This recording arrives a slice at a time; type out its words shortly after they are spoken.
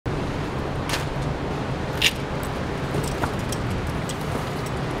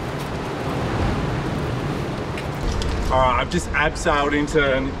Alright, I've just abseiled into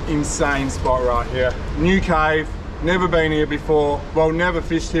an insane spot right here. New cave, never been here before. Well, never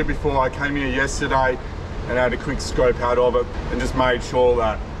fished here before. I came here yesterday and had a quick scope out of it and just made sure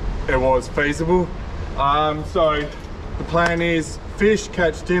that it was feasible. So the plan is fish,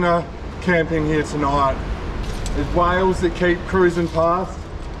 catch dinner, camp in here tonight. There's whales that keep cruising past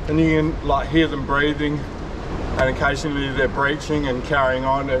and you can like hear them breathing, and occasionally they're breaching and carrying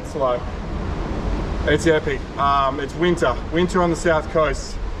on. It's like, it's epic. It's winter. Winter on the south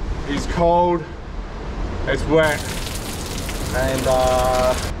coast. It's cold, it's wet, and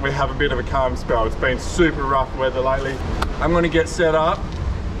we have a bit of a calm spell. It's been super rough weather lately. I'm gonna get set up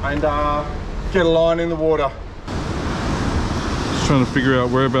and get a line in the water. Just trying to figure out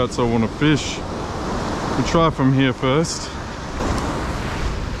whereabouts I want to fish. We'll try from here first.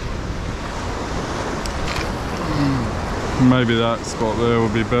 Maybe that spot there will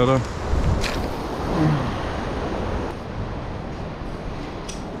be better.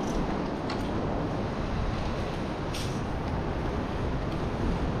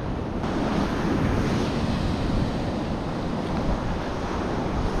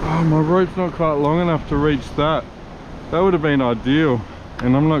 Oh, my rope's not quite long enough to reach that. That would have been ideal.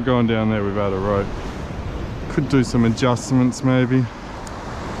 And I'm not going down there without a rope. Could do some adjustments maybe.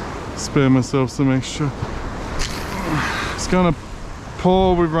 Spare myself some extra. It's gonna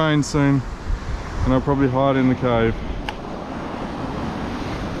pour with rain soon. And I'll probably hide in the cave.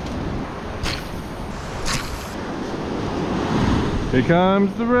 Here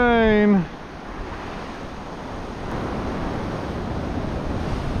comes the rain.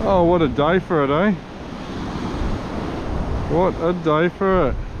 Oh, what a day for it, eh? What a day for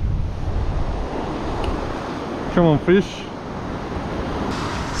it. Come on, fish.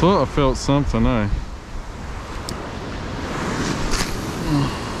 Thought I felt something, eh?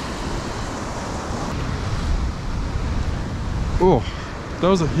 Oh, that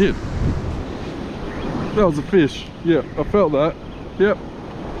was a hit. That was a fish. Yeah, I felt that. Yep.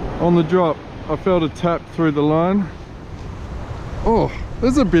 On the drop, I felt a tap through the line. Oh,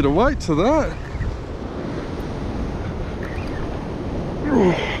 there's a bit of weight to that.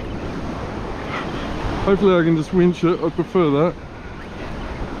 Oh. Hopefully I can just winch it. I prefer that.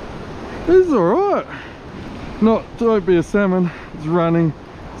 It's alright. Don't be a salmon. It's running.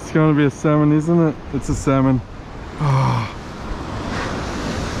 It's going to be a salmon, isn't it? It's a salmon. Oh.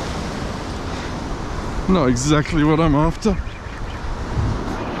 Not exactly what I'm after.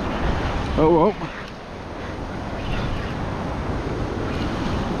 Oh well.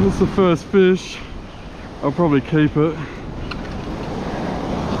 That's the first fish. I'll probably keep it.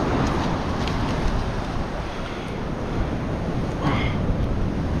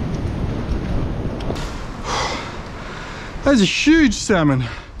 That's a huge salmon.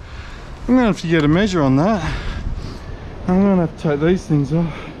 I'm gonna have to get a measure on that. I'm gonna have to take these things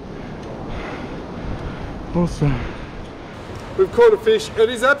off. Awesome. We've caught a fish. It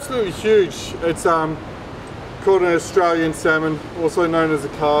is absolutely huge. It's called an Australian salmon, also known as a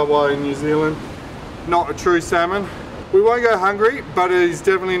carwai in New Zealand. Not a true salmon. We won't go hungry, but it is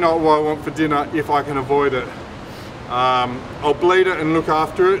definitely not what I want for dinner if I can avoid it. I'll bleed it and look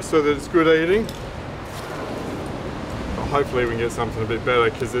after it so that it's good eating. Hopefully we can get something a bit better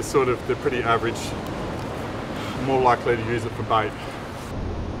because they're pretty average. More likely to use it for bait.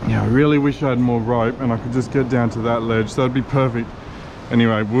 Yeah, I really wish I had more rope and I could just get down to that ledge. That'd be perfect.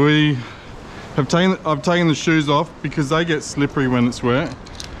 Anyway, I've taken the shoes off because they get slippery when it's wet.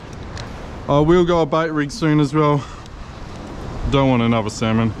 I will go a bait rig soon as well. Don't want another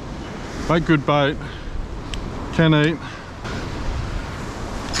salmon. Make good bait. Can eat.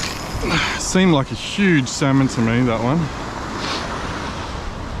 Seemed like a huge salmon to me, that one.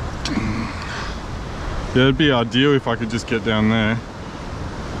 Yeah, it'd be ideal if I could just get down there.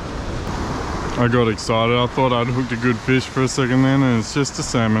 I got excited. I thought I'd hooked a good fish for a second then, and it's just a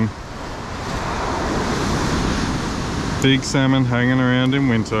salmon. Big salmon hanging around in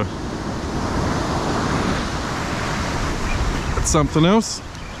winter. That's something else.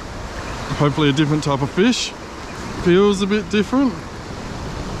 Hopefully a different type of fish. Feels a bit different.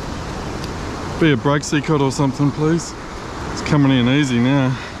 Be a Breaksea Cod or something, please. It's coming in easy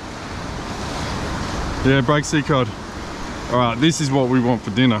now. Yeah, Breaksea Cod. Alright, this is what we want for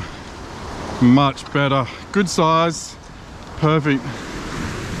dinner. Much better. Good size. Perfect.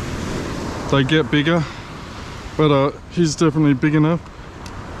 They get bigger, but he's definitely big enough.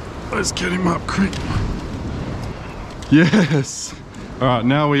 Let's get him up quick. Yes! Alright,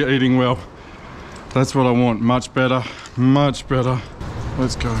 now we're eating well. That's what I want. Much better. Much better.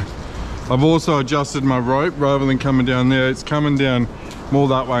 Let's go. I've also adjusted my rope rather than coming down there. It's coming down more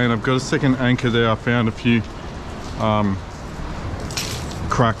that way, and I've got a second anchor there. I found a few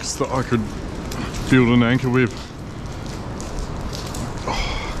cracks that I could build an anchor with.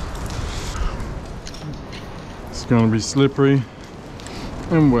 It's going to be slippery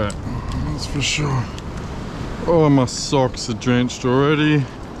and wet, that's for sure. Oh, my socks are drenched already.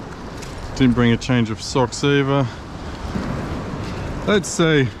 Didn't bring a change of socks either. Let's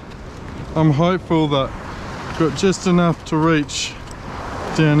see. I'm hopeful that I've got just enough to reach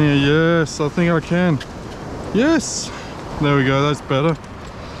down here. Yes, I think I can. Yes, there we go, that's better.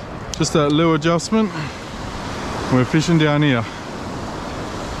 Just that little adjustment. We're fishing down here.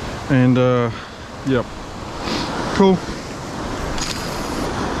 And yep, cool.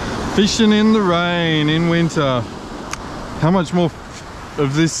 Fishing in the rain in winter. How much more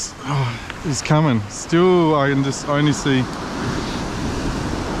of this is coming? Still, I can just only see.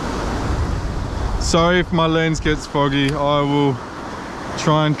 Sorry if my lens gets foggy. I will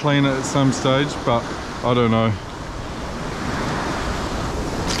try and clean it at some stage, but I don't know.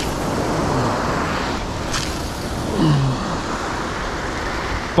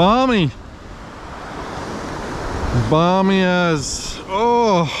 Balmy. Balmy as.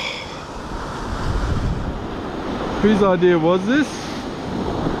 Oh. Whose idea was this?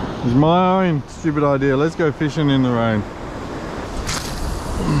 It's my own stupid idea. Let's go fishing in the rain.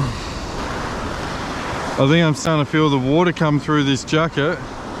 I think I'm starting to feel the water come through this jacket,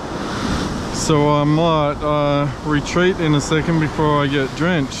 so I might retreat in a second before I get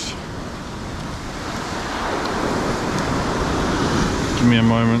drenched. Give me a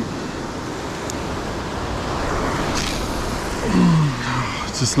moment.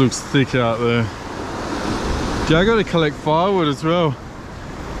 It just looks thick out there. Yeah, I got to collect firewood as well.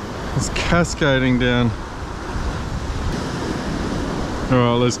 It's cascading down.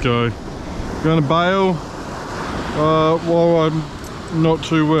 Alright, let's go. I'm gonna bail while I'm not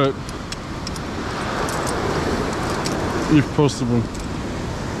too wet, if possible.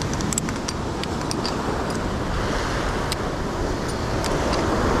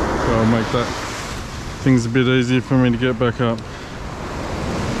 That'll make that things a bit easier for me to get back up.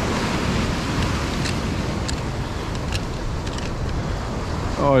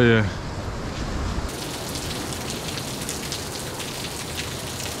 Oh yeah.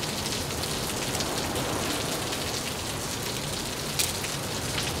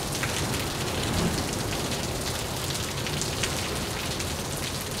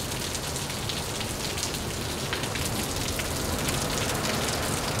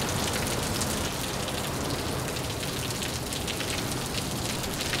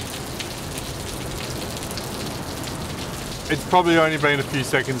 It's probably only been a few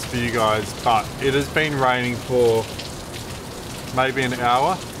seconds for you guys, but it has been raining for maybe an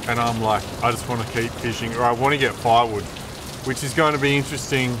hour, and I'm like, I just want to keep fishing, or I want to get firewood, which is going to be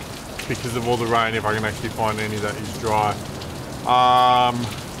interesting because of all the rain, if I can actually find any that is dry.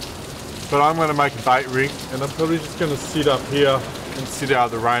 But I'm going to make a bait rig, and I'm probably just going to sit up here and sit out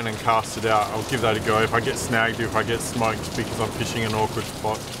of the rain and cast it out. I'll give that a go. If I get snagged, if I get smoked because I'm fishing an awkward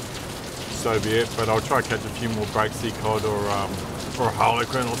spot, so be it. But I'll try to catch a few more Breaksea Cod or a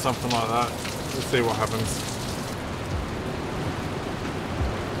harlequin or something like that. We'll see what happens.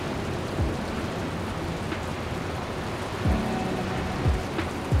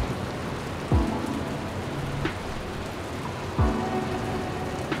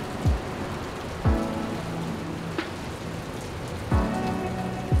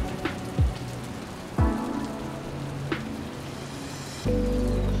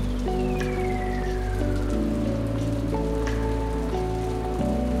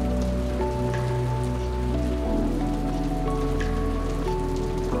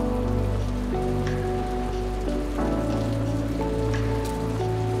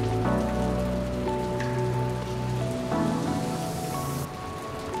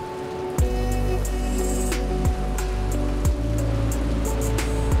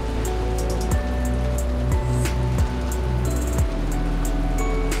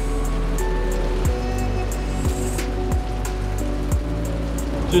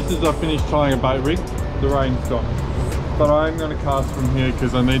 Just as I finished tying a bait rig, the rain stopped. But I am going to cast from here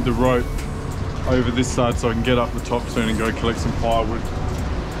because I need the rope over this side so I can get up the top soon and go collect some firewood.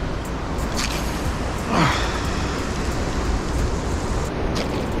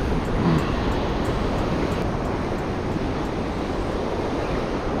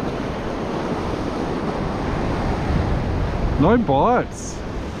 No bites.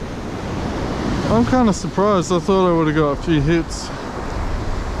 I'm kind of surprised. I thought I would have got a few hits.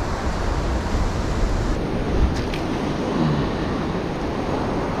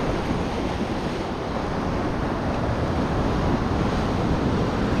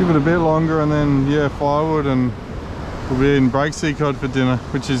 Give it a bit longer and then, yeah, firewood and we'll be eating Breaksea Cod for dinner,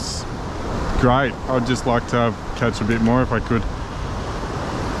 which is great. I'd just like to catch a bit more if I could.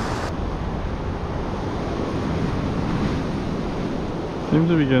 Seems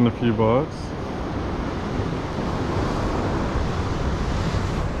to be getting a few bites.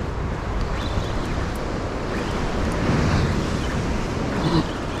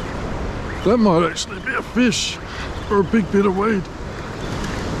 That might actually be a fish or a big bit of weed.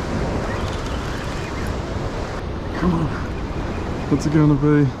 Come on. What's it gonna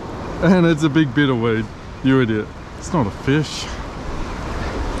be? And it's a big bit of weed. You idiot. It's not a fish.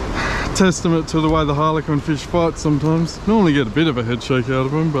 Testament to the way the harlequin fish fight sometimes. Normally get a bit of a head shake out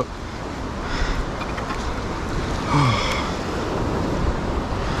of them, but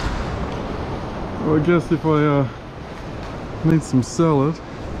well, I guess if I need some salad.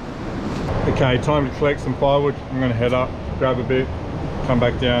 Okay, time to collect some firewood. I'm gonna head up, grab a bit, come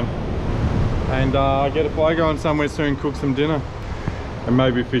back down, and get a fire going somewhere soon, cook some dinner, and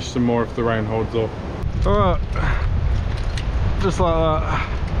maybe fish some more if the rain holds off. All right, just like that.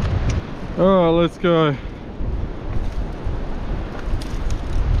 All right, let's go.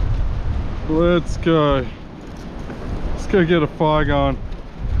 Let's go. Let's go get a fire going,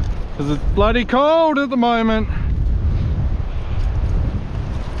 because it's bloody cold at the moment.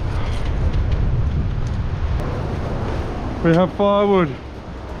 We have firewood.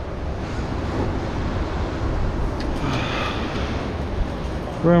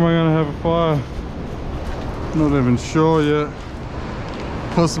 Where am I going to have a fire? Not even sure yet.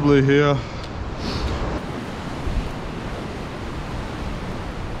 Possibly here.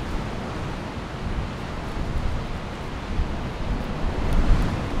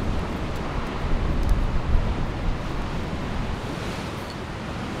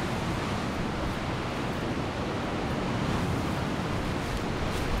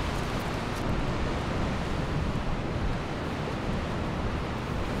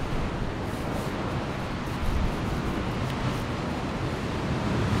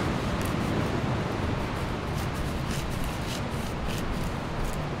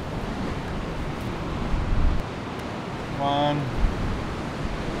 One.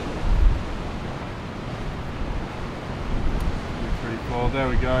 Pretty cool. There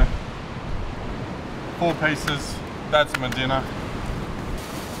we go. 4 pieces. That's my dinner.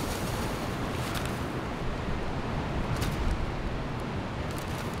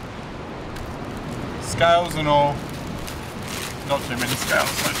 Scales and all. Not too many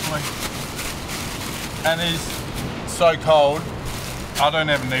scales, hopefully. And it's so cold, I don't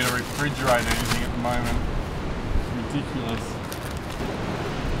even need to refrigerate anything at the moment. Ridiculous.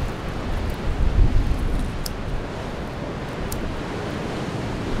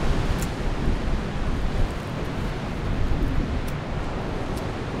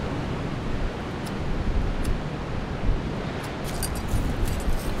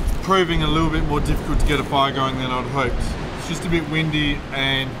 Proving a little bit more difficult to get a fire going than I'd hoped. It's just a bit windy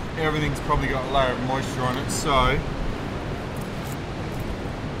and everything's probably got a layer of moisture on it, so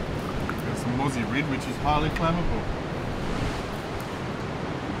got some Aussie rid, which is highly flammable.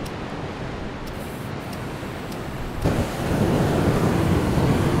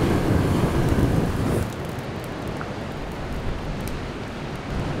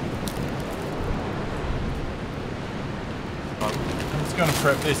 Going to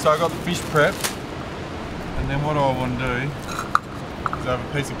prep this. So I got the fish prepped, and then what I want to do is I have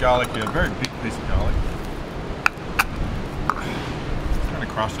a piece of garlic here, a very big piece of garlic. Just going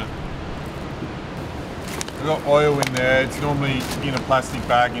to crush it. I've got oil in there. It's normally in a plastic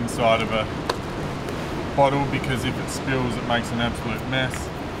bag inside of a bottle because if it spills it makes an absolute mess.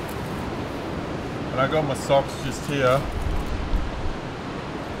 And I got my socks just here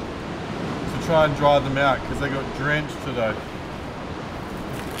to try and dry them out because they got drenched today.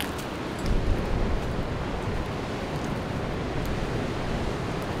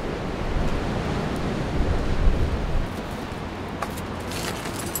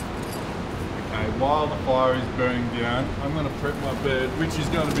 While the fire is burning down, I'm going to prep my bed, which is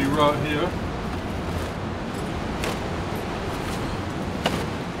going to be right here.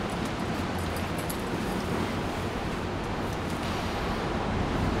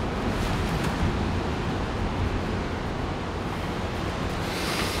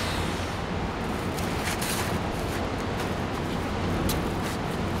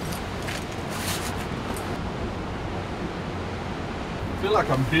 I feel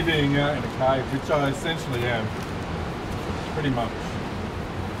like I'm bivvying out in a cave, which I essentially am, pretty much.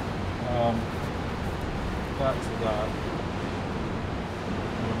 That's that.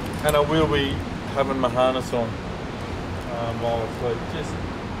 And I will be having my harness on while I sleep. Just,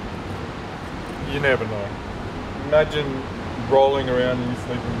 you never know. Imagine rolling around in your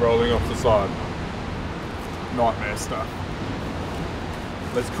sleep and rolling off the side. Nightmare stuff.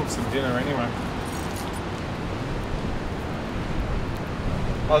 Let's cook some dinner anyway.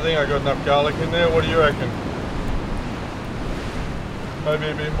 I think I got enough garlic in there. What do you reckon? Maybe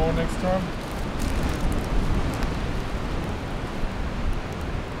a bit more next time?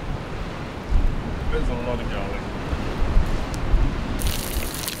 There's a lot of garlic.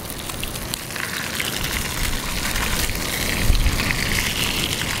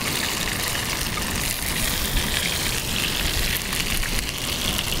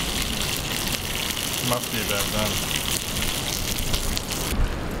 Must be about done.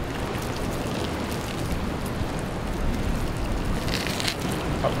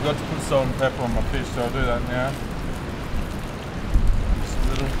 I forgot to put salt and pepper on my fish, so I'll do that now. Just a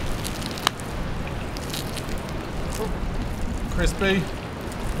little. Crispy.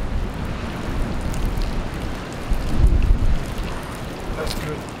 That's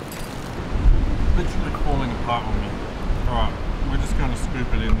good. Literally falling apart on me. Alright, we're just going to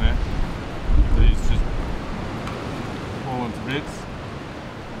scoop it in there. These just fall into bits.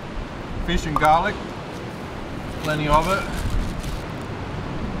 Fish and garlic, plenty of it.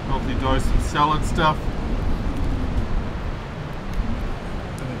 Healthy dose of salad stuff.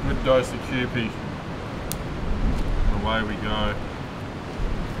 And a good dose of QP. Away we go.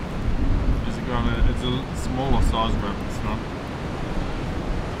 Is it going to, it's a smaller size wrap, it's not.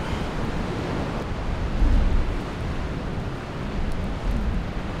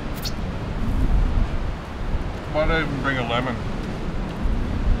 Might even bring a lemon.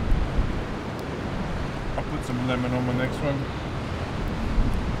 I'll put some lemon on my next one.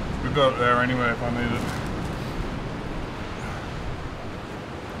 We've got it there anyway if I need it.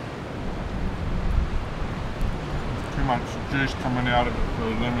 Too much juice coming out of it for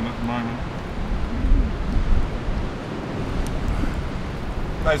the lemon at the moment.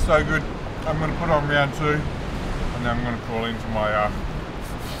 Tastes so good. I'm going to put on round 2 and then I'm going to crawl into my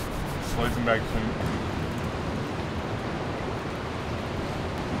sleeping bag soon.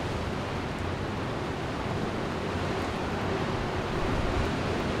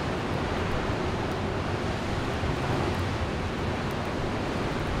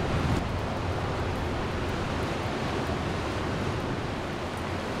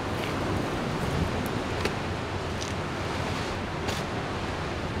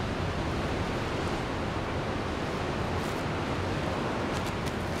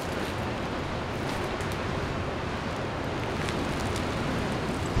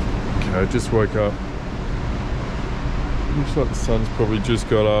 I just woke up. Looks like the sun's probably just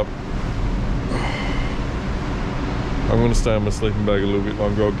got up. I'm going to stay in my sleeping bag a little bit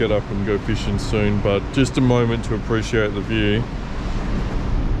longer. I'll get up and go fishing soon, but just a moment to appreciate the view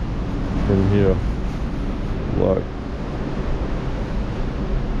from here. Like,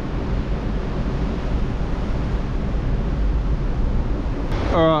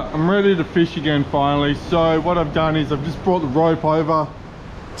 alright, I'm ready to fish again finally. So what I've done is I've just brought the rope over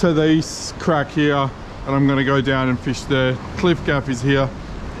to this crack here and I'm going to go down and fish there. Cliff gaff is here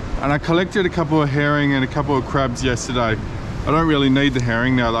and I collected a couple of herring and a couple of crabs yesterday. I don't really need the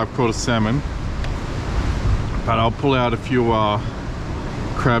herring now that I've caught a salmon, but I'll pull out a few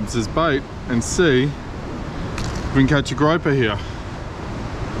crabs as bait and see if we can catch a groper here.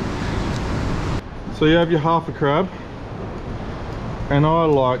 So you have your half a crab, and I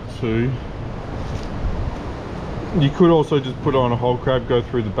like to, you could also just put on a whole crab, go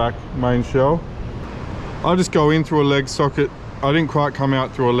through the back main shell. I'll just go in through a leg socket. I didn't quite come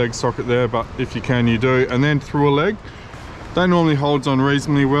out through a leg socket there, but if you can, you do. And then through a leg. That normally holds on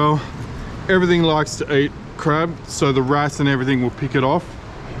reasonably well. Everything likes to eat crab, so the wrasse and everything will pick it off.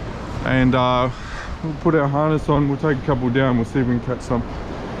 And we'll put our harness on, we'll take a couple down, we'll see if we can catch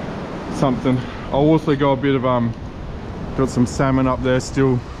something. I'll also go a bit of, got some salmon up there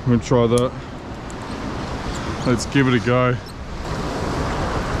still. I'm gonna try that. Let's give it a go.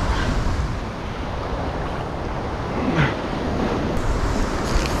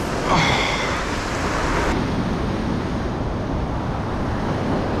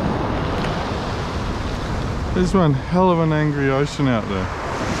 There's one hell of an angry ocean out there.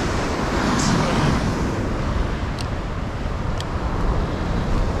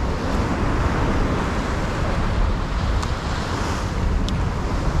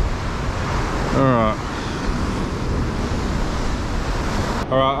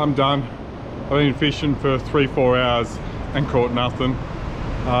 Alright, I'm done. I've been fishing for 3-4 hours and caught nothing.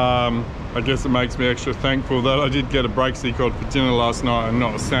 I guess it makes me extra thankful that I did get a Breaksea Cod for dinner last night and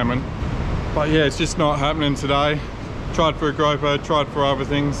not a salmon. But yeah, it's just not happening today. Tried for a groper, tried for other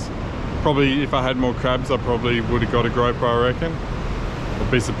things. Probably if I had more crabs, I probably would have got a groper, I reckon. I'd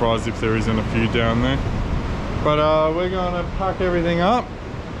be surprised if there isn't a few down there. But we're gonna pack everything up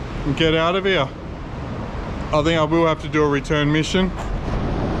and get out of here. I think I will have to do a return mission.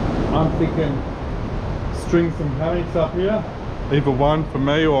 I'm thinking string some hammocks up here. Either one for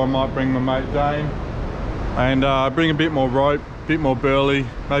me, or I might bring my mate Dane. And bring a bit more rope, a bit more burley,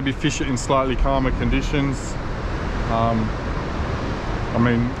 maybe fish it in slightly calmer conditions. I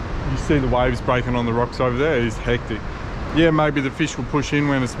mean, you see the waves breaking on the rocks over there, it's hectic. Yeah, maybe the fish will push in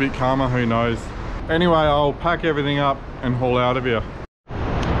when it's a bit calmer, who knows. Anyway, I'll pack everything up and haul out of here.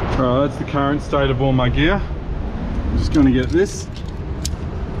 Alright, that's the current state of all my gear. I'm just going to get this,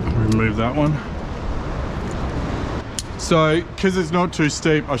 remove that one. So, because it's not too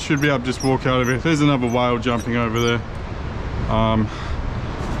steep, I should be able to just walk out of here. There's another whale jumping over there.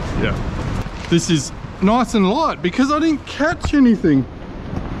 Yeah. This is nice and light because I didn't catch anything.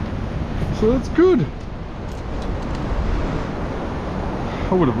 So that's good.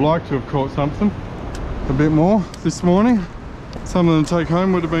 I would have liked to have caught something a bit more this morning. Something to take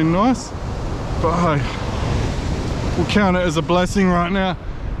home would have been nice. But hey, we'll count it as a blessing right now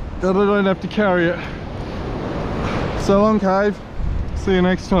that I don't have to carry it. So long, cave. See you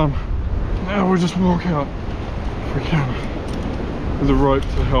next time. Now we'll just walk out if we can with a rope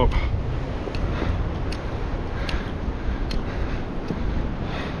to help.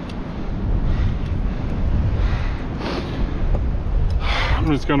 I'm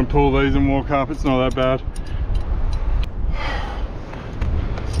just going to pull these and walk up, it's not that bad.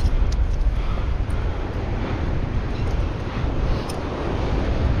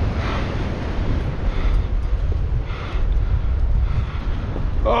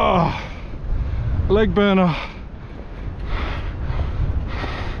 Oh, leg burner.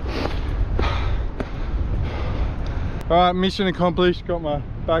 Alright, mission accomplished. Got my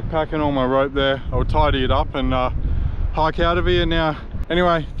backpack and all my rope there. I'll tidy it up and hike out of here now.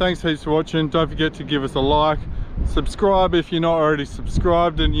 Anyway, thanks heaps for watching. Don't forget to give us a like, subscribe if you're not already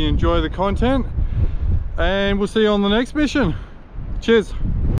subscribed and you enjoy the content, and we'll see you on the next mission. Cheers.